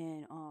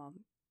 And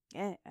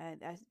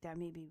that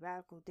may be a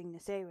radical thing to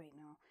say right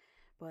now,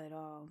 but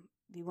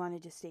we want to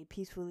just stay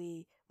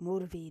peacefully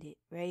motivated,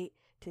 right,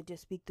 to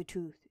just speak the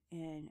truth.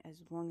 And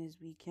as long as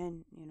we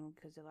can,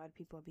 because a lot of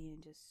people are being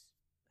just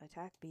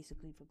attacked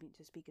basically for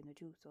just speaking the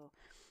truth. So,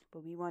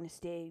 but we want to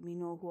stay. We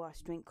know who our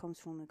strength comes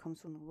from. It comes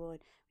from the Lord.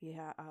 We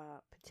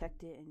are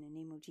protected in the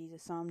name of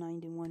Jesus. Psalm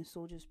 91,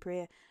 soldier's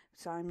prayer.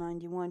 Psalm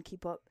 91,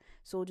 keep up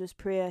soldier's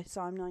prayer.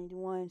 Psalm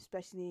 91,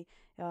 especially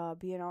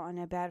being out on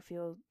that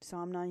battlefield.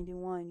 Psalm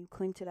 91, you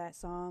cling to that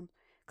psalm.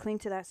 Cling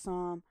to that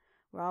psalm.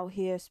 We're out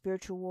here,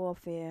 spiritual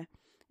warfare,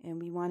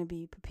 and we want to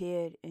be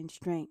prepared in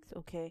strength,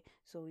 okay?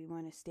 So we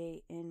want to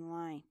stay in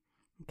line,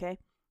 okay?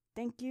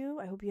 Thank you.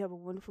 I hope you have a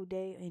wonderful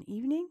day and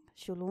evening.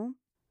 Shalom.